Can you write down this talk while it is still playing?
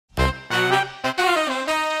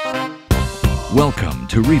Welcome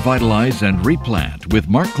to Revitalize and Replant with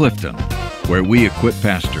Mark Clifton, where we equip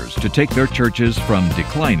pastors to take their churches from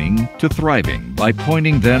declining to thriving by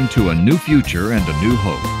pointing them to a new future and a new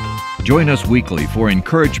hope. Join us weekly for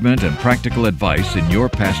encouragement and practical advice in your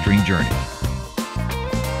pastoring journey.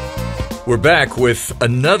 We're back with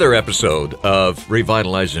another episode of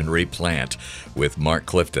Revitalize and Replant with Mark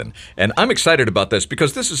Clifton. And I'm excited about this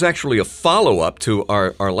because this is actually a follow-up to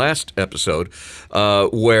our last episode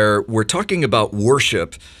where we're talking about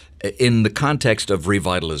worship in the context of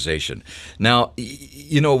revitalization. Now,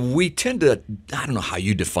 you know, we tend to, I don't know how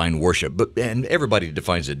you define worship, and everybody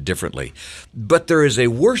defines it differently, but there is a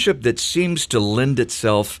worship that seems to lend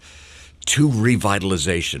itself to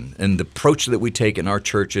revitalization, and the approach that we take in our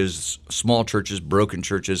churches, small churches, broken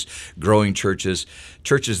churches, growing churches,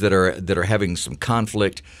 churches that are having some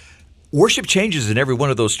conflict. Worship changes in every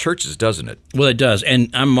one of those churches, doesn't it? Well, it does.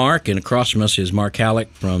 And I'm Mark, and across from us is Mark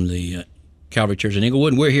Hallock from the Calvary Church in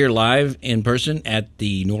Inglewood. We're here live in person at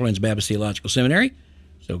the New Orleans Baptist Theological Seminary.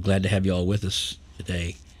 So glad to have you all with us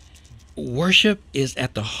today. Worship is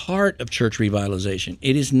at the heart of church revitalization.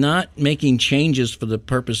 It is not making changes for the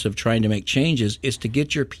purpose of trying to make changes. It's to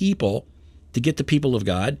get your people, to get the people of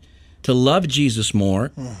God, to love Jesus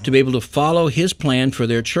more, to be able to follow His plan for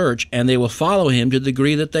their church, and they will follow Him to the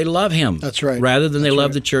degree that they love Him. That's right. Rather than they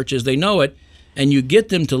love the church as they know it. And you get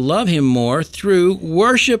them to love Him more through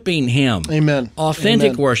worshiping Him. Amen.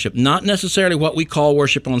 Authentic Amen. worship, not necessarily what we call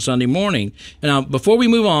worship on Sunday morning. Now, before we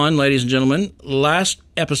move on, ladies and gentlemen, last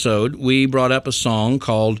episode we brought up a song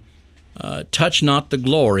called Touch Not the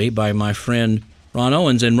Glory by my friend Ron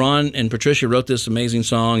Owens. And Ron and Patricia wrote this amazing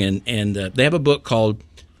song, and they have a book called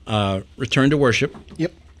Return to Worship.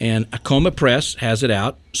 Yep. And Acoma Press has it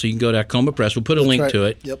out, so you can go to Acoma Press. We'll put a link to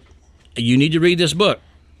it. Yep. You need to read this book.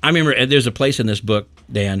 I remember there's a place in this book,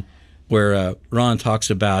 Dan, where Ron talks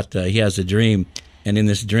about he has a dream, and in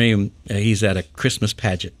this dream, he's at a Christmas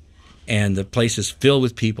pageant, and the place is filled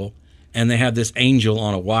with people, and they have this angel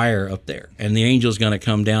on a wire up there, and the angel's going to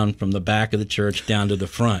come down from the back of the church down to the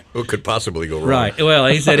front. What could possibly go wrong? Right. Well,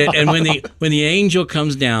 he said it, and when the angel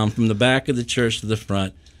comes down from the back of the church to the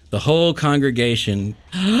front, the whole congregation,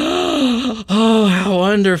 oh, how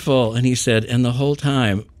wonderful! And he said, and the whole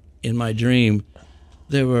time in my dream,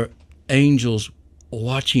 there were angels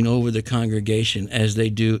watching over the congregation as they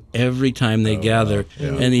do every time they gather. Yeah.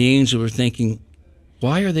 And the angels were thinking,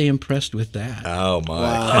 why are they impressed with that? Oh, my.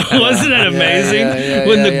 Wow. Wasn't that amazing? Yeah,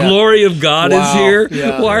 when the glory of God is here.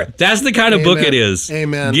 Yeah. That's the kind of book it is.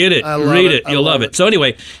 Amen. Get it. Read it. You'll love it. So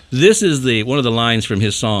anyway, this is one of the lines from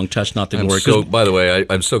his song, Touch Not the Glory. By the way,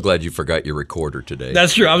 I'm so glad you forgot your recorder today.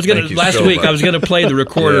 That's true. I was going to, last week, I was going to play the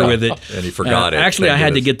recorder with it. And he forgot it. Actually, I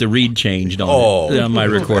had to get the reed changed on my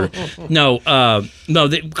recorder. No,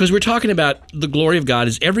 because we're talking about the glory of God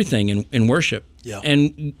is everything in worship. Yeah.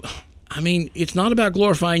 And I mean, it's not about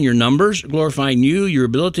glorifying your numbers, glorifying you, your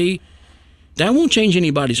ability. That won't change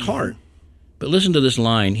anybody's heart. But listen to this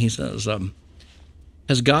line. He says,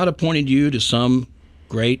 has God appointed you to some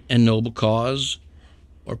great and noble cause,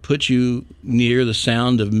 or put you near the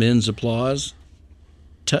sound of men's applause?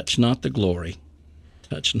 Touch not the glory.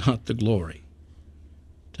 Touch not the glory.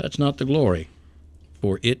 Touch not the glory,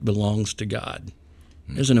 for it belongs to God.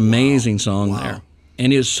 There's an amazing song there.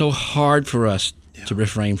 And it is so hard for us to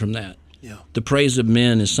refrain from that. Yeah. The praise of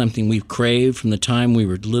men is something we've craved from the time we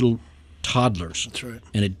were little toddlers. That's right.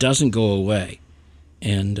 And it doesn't go away.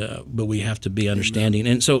 And but we have to be understanding.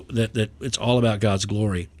 And so that it's all about God's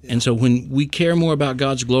glory. Yeah. And so when we care more about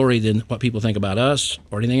God's glory than what people think about us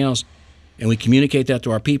or anything else, and we communicate that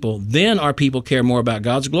to our people, then our people care more about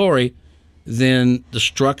God's glory than the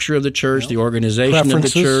structure of the church, the organization of the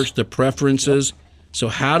church, the preferences. So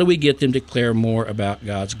how do we get them to care more about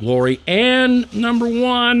God's glory? And number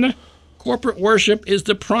one, corporate worship is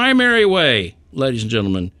the primary way, ladies and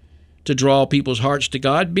gentlemen, to draw people's hearts to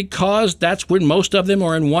God, because that's when most of them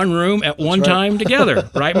are in one room at one time together.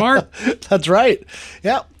 Right, Mark? That's right.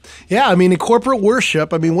 Yeah. Yeah, I mean, in corporate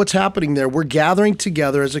worship, what's happening there? We're gathering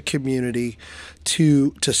together as a community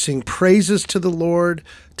to sing praises to the Lord,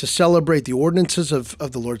 to celebrate the ordinances of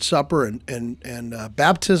the Lord's Supper and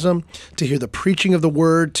baptism, to hear the preaching of the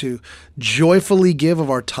Word, to joyfully give of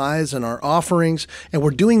our tithes and our offerings, and we're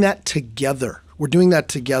doing that together. We're doing that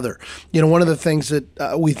together. You know, one of the things that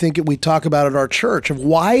we talk about at our church of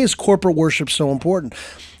why is corporate worship so important?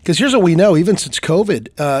 Because here's what we know, even since COVID,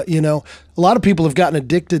 a lot of people have gotten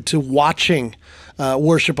addicted to watching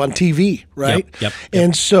worship on TV, right? Yep.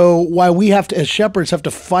 And so why we have to, as shepherds, have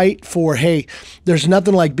to fight for, hey, there's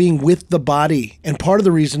nothing like being with the body. And part of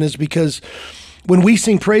the reason is because when we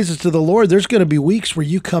sing praises to the Lord, there's going to be weeks where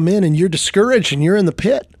you come in and you're discouraged and you're in the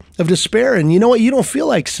pit. of despair. And you know what? You don't feel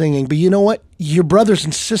like singing, but you know what? Your brothers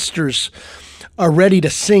and sisters are ready to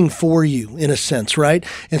sing for you, in a sense, right?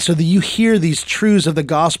 And so that you hear these truths of the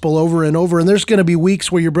gospel over and over, and there's going to be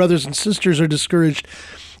weeks where your brothers and sisters are discouraged,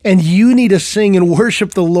 and you need to sing and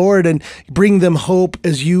worship the Lord and bring them hope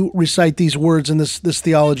as you recite these words and this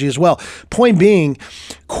theology as well. Point being,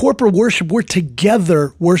 corporate worship, we're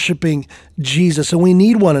together worshiping Jesus, and we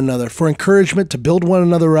need one another for encouragement, to build one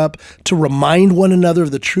another up, to remind one another of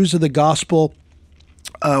the truths of the gospel.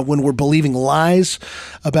 When we're believing lies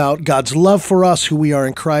about God's love for us, who we are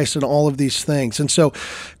in Christ, and all of these things. And so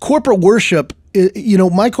corporate worship,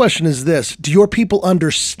 my question is this: do your people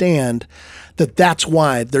understand that that's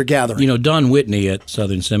why they're gathering? Don Whitney at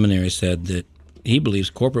Southern Seminary said that he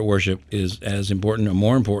believes corporate worship is as important or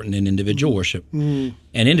more important than individual worship. And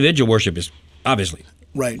individual worship is obviously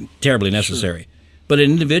terribly necessary. Sure. But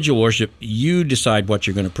in individual worship, you decide what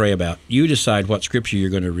you're going to pray about. You decide what scripture you're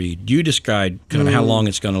going to read. You decide kind of how long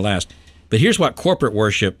it's going to last. But here's what corporate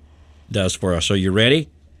worship does for us. So you ready?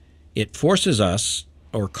 It forces us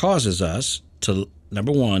or causes us to,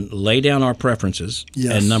 number one, lay down our preferences.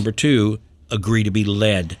 Yes. And number two, agree to be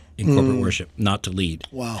led in corporate worship, not to lead.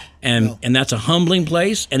 Wow. And that's a humbling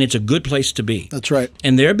place, and it's a good place to be. That's right.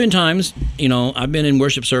 And there have been times, I've been in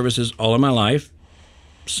worship services all of my life.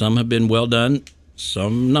 Some have been well done.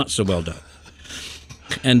 Some not so well done.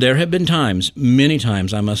 And there have been times, many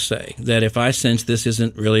times I must say, that if I sense this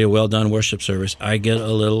isn't really a well done worship service, I can get a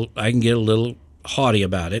little haughty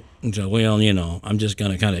about it and say, I'm just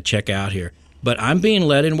going to kind of check out here. But I'm being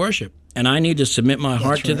led in worship, and I need to submit my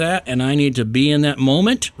heart to that, and I need to be in that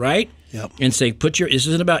moment, right? Yep. And say, this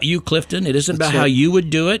isn't about you, Clifton. It isn't about how you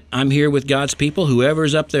would do it. I'm here with God's people.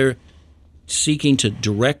 Whoever's up there seeking to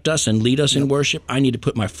direct us and lead us in worship, I need to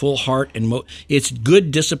put my full heart and it's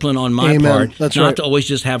good discipline on my part, not to always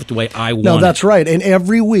just have it the way I want. No, that's right. And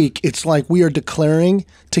every week, it's like we are declaring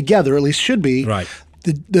together, at least should be, right.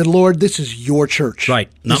 The Lord, this is your church.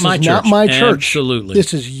 Right. Not my church. Not my church. Absolutely.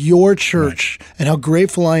 This is your church. Right. And how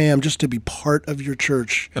grateful I am just to be part of your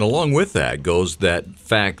church. And along with that goes that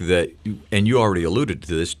fact that, and you already alluded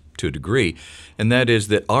to this to a degree, and that is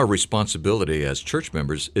that our responsibility as church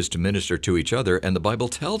members is to minister to each other, and the Bible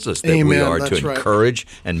tells us that we are to encourage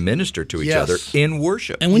and minister to each other in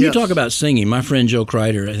worship. And when you talk about singing, my friend Joe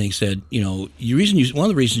Kreider, I think, said, one of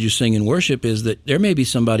the reasons you sing in worship is that there may be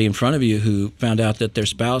somebody in front of you who found out that their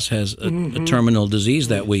spouse has a terminal disease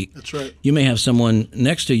that week. That's right. You may have someone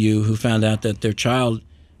next to you who found out that their child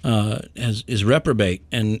is reprobate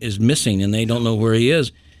and is missing, and they don't know where he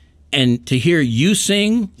is. And to hear you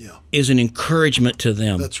sing is an encouragement to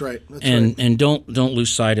them. That's right. And don't lose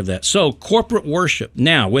sight of that. So corporate worship.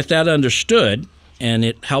 Now, with that understood, and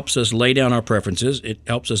it helps us lay down our preferences. It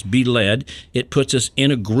helps us be led. It puts us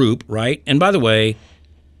in a group, right? And by the way,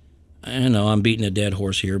 I know I'm beating a dead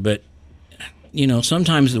horse here, but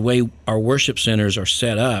sometimes the way our worship centers are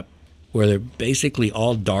set up, where they're basically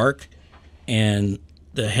all dark, and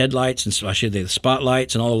the headlights and the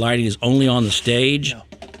spotlights and all the lighting is only on the stage. Yeah.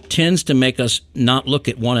 Tends to make us not look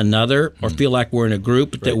at one another or feel like we're in a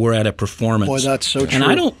group, but that we're at a performance. Boy, that's so true. And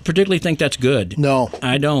I don't particularly think that's good. No.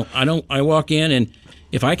 I don't. I walk in, and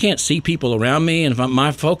if I can't see people around me, and if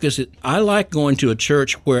my focus is, I like going to a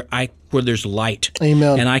church where there's light.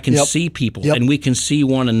 Amen. And I can see people, and we can see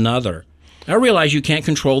one another. I realize you can't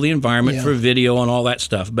control the environment for video and all that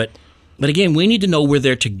stuff, but again, we need to know we're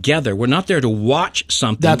there together. We're not there to watch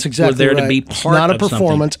something. That's exactly We're there right. to be It's part not a of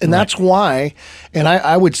performance, something. and that's why. And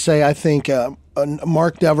I would say, I think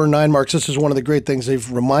Mark Dever, 9 Marks, this is one of the great things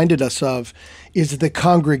they've reminded us of, is the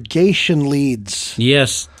congregation leads.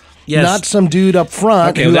 Yes. Not some dude up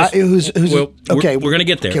front who's okay. We're going to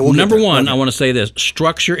get there. Okay, we'll Number get there. one, I want to say this: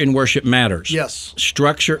 structure in worship matters. Yes,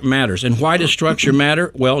 structure matters. And why does structure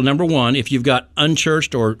matter? Well, number one, if you've got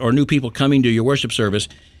unchurched or new people coming to your worship service,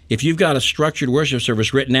 if you've got a structured worship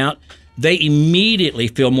service written out, they immediately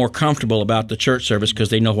feel more comfortable about the church service because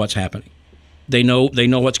they know what's happening. They know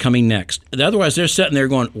what's coming next. Otherwise, they're sitting there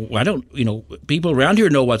going, well, people around here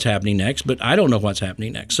know what's happening next, but I don't know what's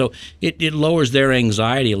happening next. So it lowers their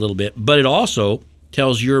anxiety a little bit, but it also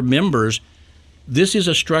tells your members this is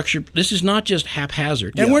a structure. This is not just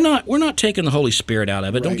haphazard. And we're not taking the Holy Spirit out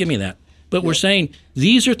of it. Right. Don't give me that. But we're saying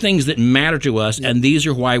these are things that matter to us, and these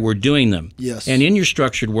are why we're doing them. Yes. And in your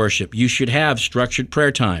structured worship, you should have structured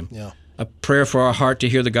prayer time, a prayer for our heart to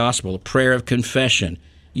hear the gospel, a prayer of confession.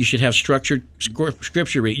 You should have structured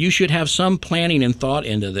scripture read. You should have some planning and thought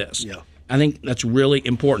into this. Yeah. I think that's really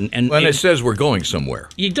important. And it says we're going somewhere.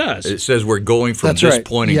 It does. It says we're going from this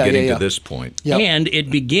point and getting to this point. Yep. And it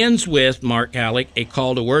begins with, Mark Hallock, a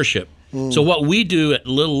call to worship. So what we do at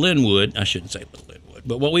Little Linwood, I shouldn't say Little Linwood, Linwood.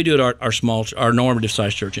 But what we do at our normative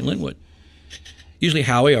sized church in Linwood, usually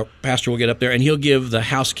Howie, our pastor, will get up there and he'll give the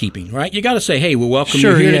housekeeping, right? You got to say, hey, we welcome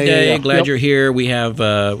you here today. Glad you're here. We have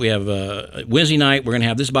Wednesday night. We're going to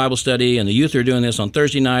have this Bible study, and the youth are doing this on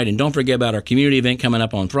Thursday night. And don't forget about our community event coming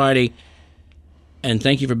up on Friday. And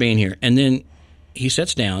thank you for being here. And then he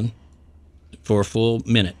sits down for a full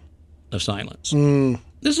minute of silence.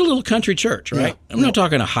 This is a little country church, right? Yeah. I'm not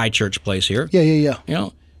talking a high church place here. Yeah. You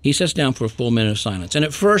know, he sits down for a full minute of silence. And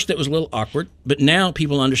at first it was a little awkward, but now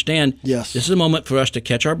people understand this is a moment for us to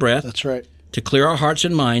catch our breath. That's right. To clear our hearts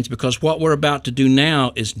and minds, because what we're about to do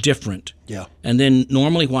now is different. Yeah. And then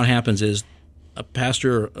normally what happens is a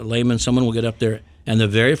pastor or a layman, someone will get up there, and the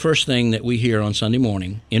very first thing that we hear on Sunday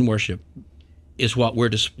morning in worship is what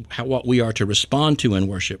we are to respond to in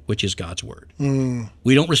worship, which is God's word.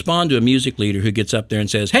 We don't respond to a music leader who gets up there and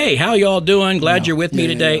says, hey, how y'all doing? Glad you're with me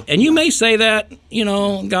today. Yeah. And you may say that, you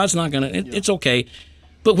know, God's not going to, it's okay.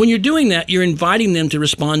 But when you're doing that, you're inviting them to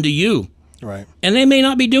respond to you. Right. And they may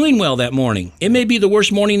not be doing well that morning. It may be the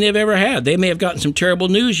worst morning they've ever had. They may have gotten some terrible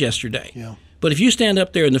news yesterday. Yeah. But if you stand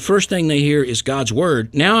up there and the first thing they hear is God's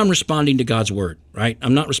word, now I'm responding to God's word, right?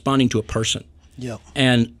 I'm not responding to a person. Yeah.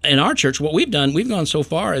 And in our church, what we've done, we've gone so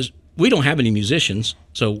far as we don't have any musicians,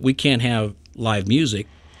 so we can't have live music.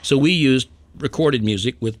 So we used recorded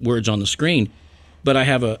music with words on the screen. But I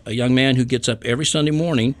have a young man who gets up every Sunday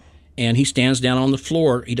morning, and he stands down on the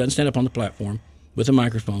floor. He doesn't stand up on the platform with a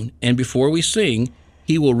microphone. And before we sing,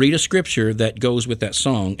 he will read a scripture that goes with that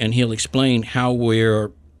song, and he'll explain how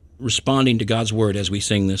we're responding to God's word as we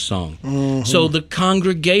sing this song. So the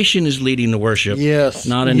congregation is leading the worship,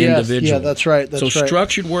 not an individual. Yeah, that's right. That's right.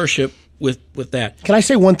 Structured worship with that. Can I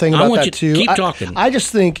say one thing about that too? Keep talking. I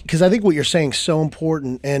just think, because I think what you're saying is so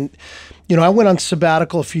important. And, you know, I went on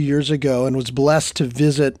sabbatical a few years ago and was blessed to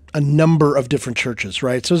visit a number of different churches,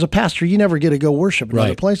 right? So as a pastor, you never get to go worship in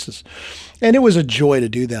other places. And it was a joy to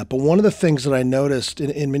do that. But one of the things that I noticed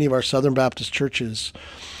in many of our Southern Baptist churches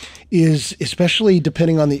is, especially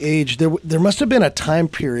depending on the age, there must have been a time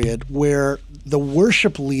period where the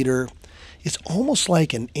worship leader is almost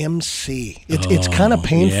like an MC. It's kind of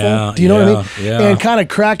painful. Do you know what I mean? Yeah. And kind of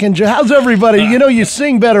cracking. How's everybody? You know, you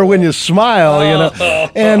sing better when you smile. You know,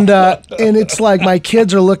 and it's like my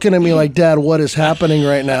kids are looking at me like, Dad, what is happening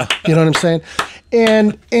right now? You know what I'm saying?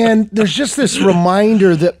 And there's just this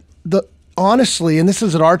reminder that honestly, and this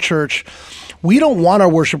is at our church, we don't want our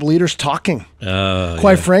worship leaders talking.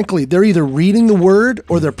 Quite frankly, they're either reading the word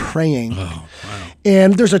or they're praying.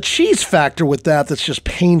 And there's a cheese factor with that that's just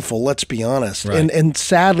painful, let's be honest. Right. And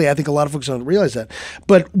sadly, I think a lot of folks don't realize that.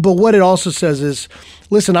 But what it also says is,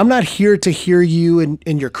 listen, I'm not here to hear you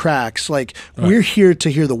in your cracks. Like, we're here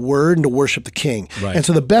to hear the word and to worship the King. Right. And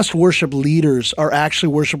so the best worship leaders are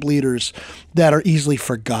actually worship leaders that are easily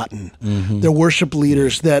forgotten. They're worship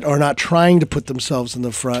leaders that are not trying to put themselves in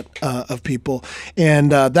the front of people.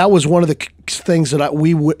 And that was one of the things that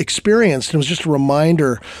we experienced. It was just a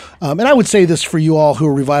reminder. And I would say this for you all who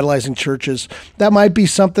are revitalizing churches, that might be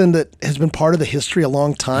something that has been part of the history a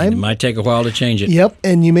long time. And it might take a while to change it. Yep.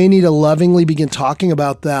 And you may need to lovingly begin talking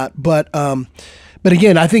about that. But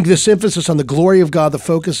again, I think this emphasis on the glory of God, the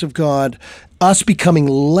focus of God, us becoming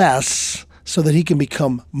less so that he can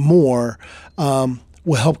become more,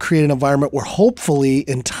 will help create an environment where hopefully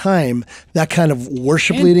in time that kind of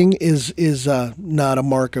worship leading is not a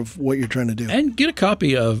mark of what you're trying to do. And get a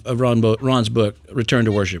copy of Ron's book, Return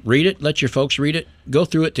to Worship. Read it. Let your folks read it. Go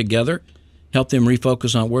through it together. Help them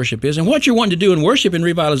refocus on worship is. And what you're wanting to do in worship and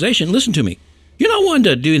revitalization, listen to me. You're not wanting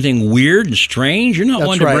to do anything weird and strange. You're not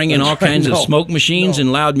wanting to bring in all kinds of smoke machines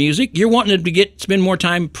and loud music. You're wanting to spend more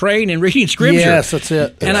time praying and reading Scripture. Yes, that's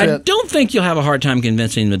it. I don't think you'll have a hard time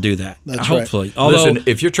convincing them to do that. That's hopefully. Right. Although, listen,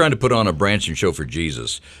 if you're trying to put on a branching show for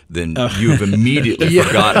Jesus, then you've immediately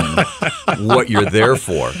forgotten what you're there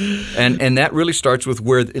for. And that really starts with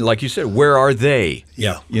where, like you said, where are they?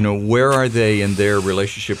 Yeah. You know, where are they in their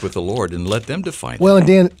relationship with the Lord? And let them define it. Well, and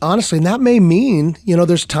Dan, honestly, and that may mean, you know,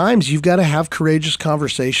 there's times you've got to have courageous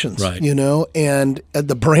conversations, right. You know, and at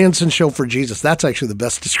the Branson Show for Jesus, that's actually the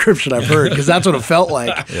best description I've heard, because that's what it felt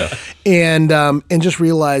like. And just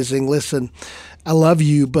realizing, listen, I love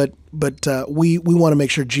you, but we want to make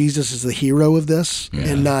sure Jesus is the hero of this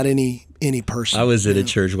and not any person. I was at a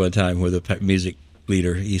church one time where the music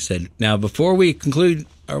leader, he said, now before we conclude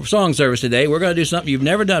our song service today, we're going to do something you've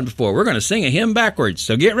never done before. We're going to sing a hymn backwards.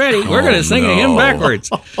 So get ready. We're going to sing a hymn backwards.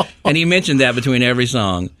 And he mentioned that between every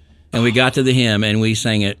song. And we got to the hymn and we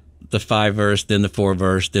sang it, the 5-verse, then the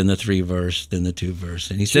 4-verse, then the 3-verse, then the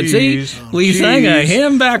 2-verse. And he said, see, we sang a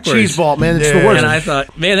hymn backwards. Cheese ball, man. It's the worst. And I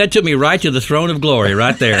thought, man, that took me right to the throne of glory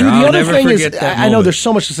right there. And I'll the other never thing forget is, that I know moment. there's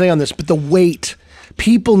so much to say on this, but the weight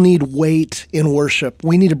People need weight in worship.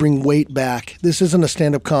 We need to bring weight back. This isn't a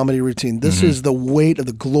stand-up comedy routine. This is the weight of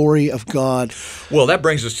the glory of God. Well, that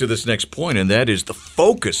brings us to this next point, and that is the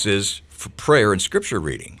focus is for prayer and scripture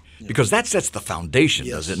reading. Because that sets the foundation,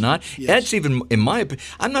 does it not? Yes. That's even, in my opinion,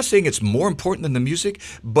 I'm not saying it's more important than the music,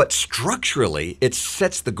 but structurally, it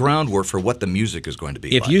sets the groundwork for what the music is going to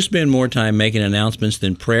be If like. you spend more time making announcements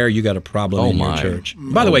than prayer, you got a problem in your church.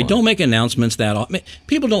 By the way, don't make announcements that often.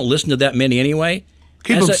 People don't listen to that many anyway.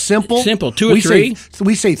 Keep them simple. Simple, 2 or 3.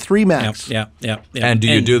 We say 3 max. Yeah. And do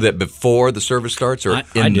you do that before the service starts or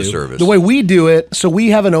in the service? The way we do it, so we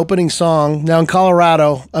have an opening song. Now in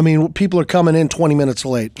Colorado, I mean, people are coming in 20 minutes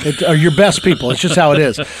late. Are your best people. It's just how it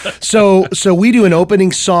is. So we do an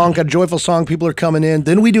opening song, a joyful song. People are coming in.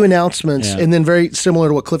 Then we do announcements. And then very similar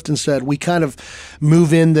to what Clifton said, we kind of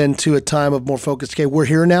move in then to a time of more focus. Okay, we're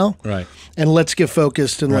here now. Right. And let's get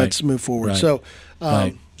focused and let's move forward. Right. So,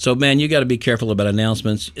 So, man, you got to be careful about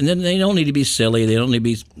announcements. And then they don't need to be silly. They don't need to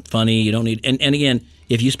be funny. You don't need. And again,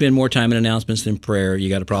 if you spend more time in announcements than prayer, you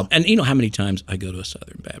got a problem. And you know how many times I go to a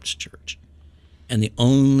Southern Baptist church, and the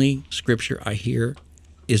only scripture I hear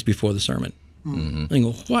is before the sermon. I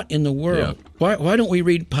go, what in the world? Yeah. Why don't we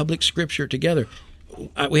read public scripture together?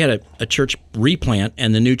 We had a church replant,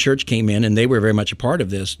 and the new church came in, and they were very much a part of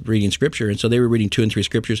this, reading scripture. And so they were reading 2 and 3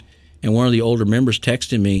 scriptures. And one of the older members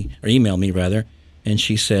texted me, or emailed me rather, and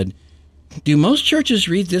she said, do most churches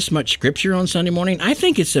read this much scripture on Sunday morning? I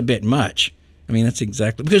think it's a bit much. I mean, that's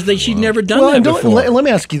exactly, because she'd never done that before. Let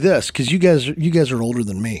me ask you this, because you guys are older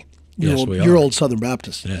than me. You're old Southern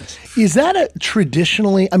Baptist. Yes. Is that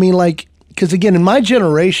traditionally, I mean, like, because again, in my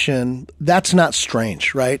generation, that's not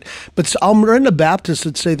strange, right? But I'm in a Baptist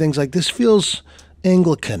that say things like, this feels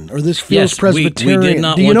Anglican, or this feels Presbyterian. We did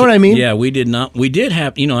not Do you know what I mean? Yeah, we did not. We did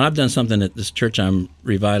have, and I've done something at this church I'm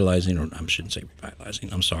revitalizing, or I shouldn't say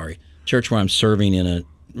revitalizing, I'm sorry. Church where I'm serving in a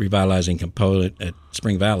revitalizing component at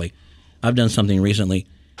Spring Valley. I've done something recently.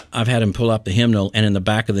 I've had him pull up the hymnal, and in the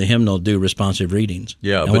back of the hymnal do responsive readings.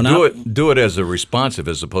 Yeah, and but do it as a responsive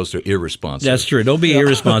as opposed to irresponsive. That's true. Don't be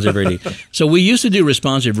irresponsive reading. So we used to do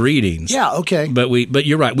responsive readings. Yeah, okay. But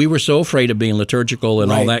you're right. We were so afraid of being liturgical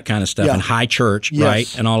and all that kind of stuff, and high church,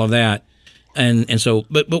 right, and all of that. And so,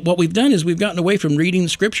 but what we've done is we've gotten away from reading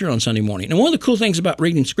Scripture on Sunday morning. And one of the cool things about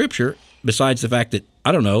reading Scripture, besides the fact that,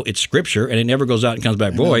 I don't know, it's Scripture and it never goes out and comes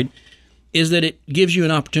back void, is that it gives you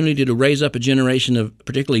an opportunity to raise up a generation of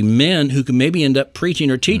particularly men who can maybe end up preaching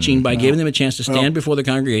or teaching by giving them a chance to stand before the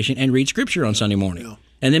congregation and read Scripture on Sunday morning. Yeah.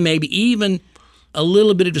 And then maybe even a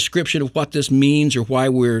little bit of description of what this means or why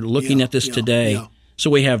we're looking at this today. Yeah. So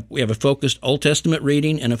we have a focused Old Testament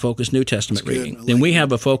reading and a focused New Testament reading. Then we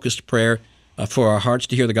have a focused prayer for our hearts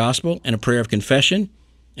to hear the gospel, and a prayer of confession,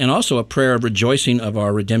 and also a prayer of rejoicing of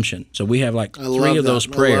our redemption. So we have like 3 of those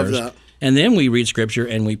prayers. And then we read Scripture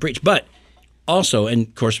and we preach. But also, and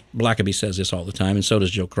of course, Blackaby says this all the time, and so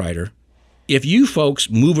does Joe Kreider, if you folks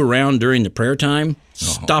move around during the prayer time,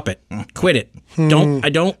 stop it. Quit it. A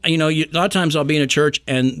lot of times I'll be in a church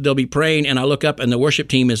and they'll be praying and I look up and the worship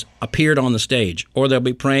team has appeared on the stage, or they'll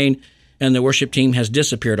be praying and the worship team has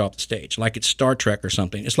disappeared off the stage, like it's Star Trek or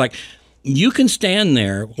something. It's like, you can stand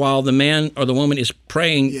there while the man or the woman is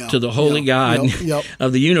praying to the holy God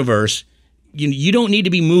of the universe. You don't need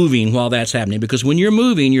to be moving while that's happening, because when you're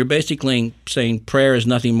moving, you're basically saying prayer is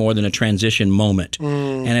nothing more than a transition moment.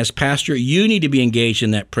 And as pastor, you need to be engaged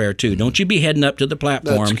in that prayer too. Don't you be heading up to the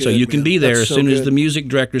platform so you can be there as soon as the music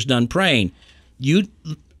director's done praying. You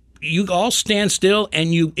all stand still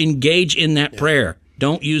and you engage in that prayer.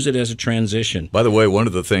 Don't use it as a transition. By the way, one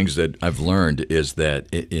of the things that I've learned is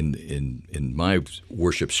that in my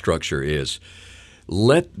worship structure is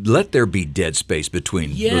let there be dead space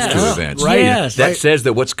between those two events. Right. Yes. That says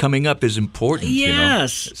that what's coming up is important.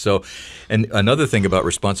 Yes. So, and another thing about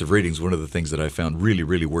responsive readings, one of the things that I found really,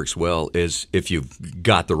 really works well is if you've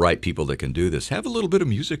got the right people that can do this, have a little bit of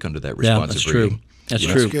music under that responsive reading. True. That's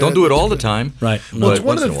true. Don't do it all the time. Right. Well, it's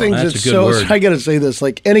one of the things that's so, I got to say this,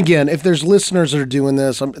 like, and again, if there's listeners that are doing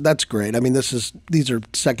this, that's great. I mean, these are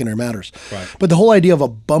secondary matters. Right. But the whole idea of a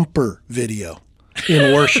bumper video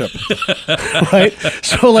in worship, right?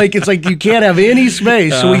 So like, it's like you can't have any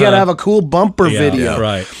space, so we got to have a cool bumper video.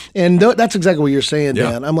 Right. And that's exactly what you're saying,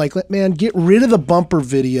 Dan. I'm like, man, get rid of the bumper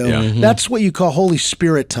video. That's what you call Holy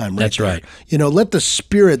Spirit time, right? That's there. right. Let the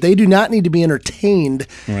Spirit, they do not need to be entertained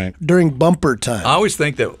during bumper time. I always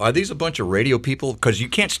think that, are these a bunch of radio people? Because you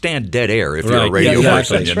can't stand dead air if you're a radio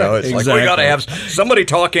person. It's like, we got to have somebody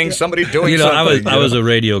talking, somebody doing something. I was a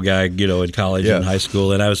radio guy, in college and high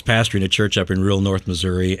school, and I was pastoring a church up in rural North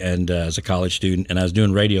Missouri, and as a college student, and I was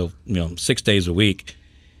doing radio, 6 days a week.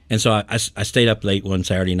 And so I stayed up late one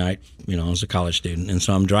Saturday night. I was a college student, and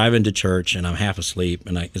so I'm driving to church, and I'm half asleep.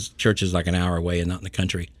 And church is like an hour away and not in the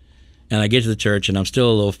country. And I get to the church, and I'm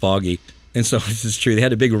still a little foggy. And so this is true. They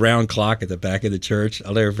had a big round clock at the back of the church.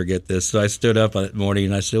 I'll never forget this. So I stood up that morning,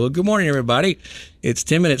 and I said, "Well, good morning, everybody. It's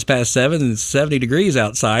 10 minutes past 7, and it's 70 degrees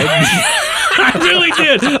outside." I really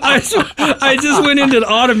did. I just went into an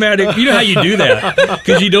automatic. You know how you do that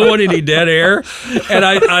because you don't want any dead air. And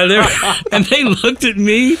and they looked at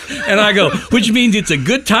me, and I go, which means it's a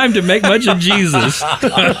good time to make much of Jesus.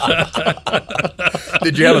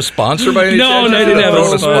 Did you have a sponsor by any chance? No, they didn't have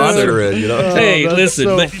a sponsor. Hey, listen.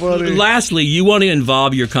 So but funny. lastly, you want to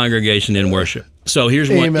involve your congregation in worship. So here's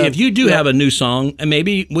one. Amen. If you do have a new song, and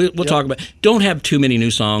maybe we'll talk about, don't have too many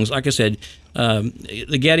new songs. Like I said,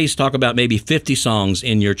 the Gettys talk about maybe 50 songs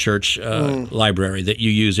in your church library that you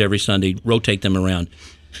use every Sunday, rotate them around.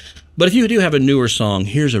 But if you do have a newer song,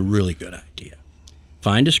 here's a really good idea.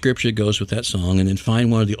 Find a scripture that goes with that song, and then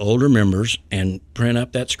find one of the older members and print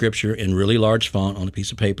up that scripture in really large font on a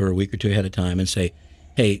piece of paper a week or two ahead of time and say,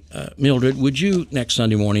 "Hey, Mildred, would you next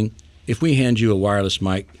Sunday morning, if we hand you a wireless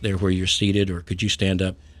mic there where you're seated, or could you stand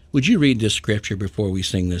up, would you read this scripture before we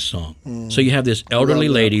sing this song?" So you have this elderly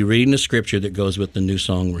lady reading the scripture that goes with the new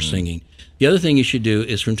song we're singing. The other thing you should do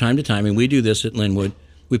is from time to time, and we do this at Linwood,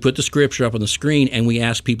 we put the scripture up on the screen and we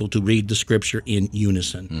ask people to read the scripture in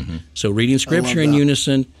unison. So reading scripture in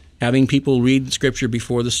unison, having people read the scripture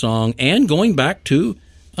before the song, and going back to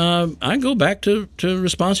I go back to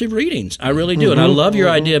responsive readings. I really do. And I love your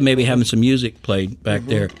idea of maybe having some music played back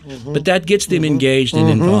there. But that gets them engaged and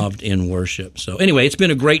involved in worship. So anyway, it's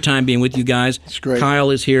been a great time being with you guys. It's great. Kyle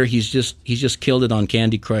is here. He's just killed it on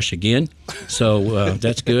Candy Crush again. So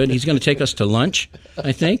that's good. He's going to take us to lunch,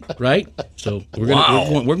 I think, right? So we're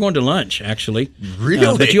going to lunch, actually.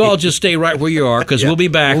 Really? But you all just stay right where you are, because we'll be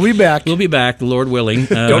back. We'll be back. We'll be back, the Lord willing.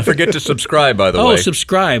 Don't forget to subscribe, by the way. Oh,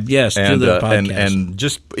 subscribe, yes, to the podcast. And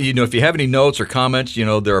just, if you have any notes or comments,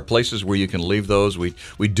 there are places where you can leave those. We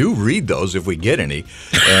do read those if we get any.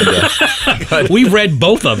 And we've read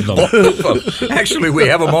both of them. Actually, we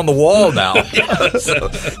have them on the wall now. So,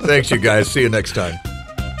 thanks, you guys. See you next time.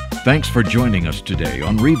 Thanks for joining us today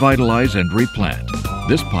on Revitalize and Replant.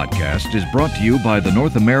 This podcast is brought to you by the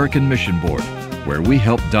North American Mission Board, where we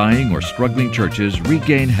help dying or struggling churches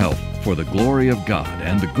regain health for the glory of God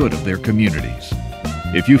and the good of their communities.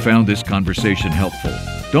 If you found this conversation helpful,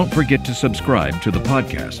 don't forget to subscribe to the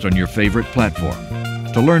podcast on your favorite platform.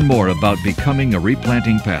 To learn more about becoming a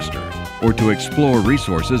replanting pastor or to explore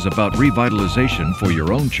resources about revitalization for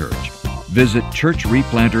your own church, visit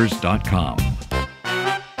churchreplanters.com.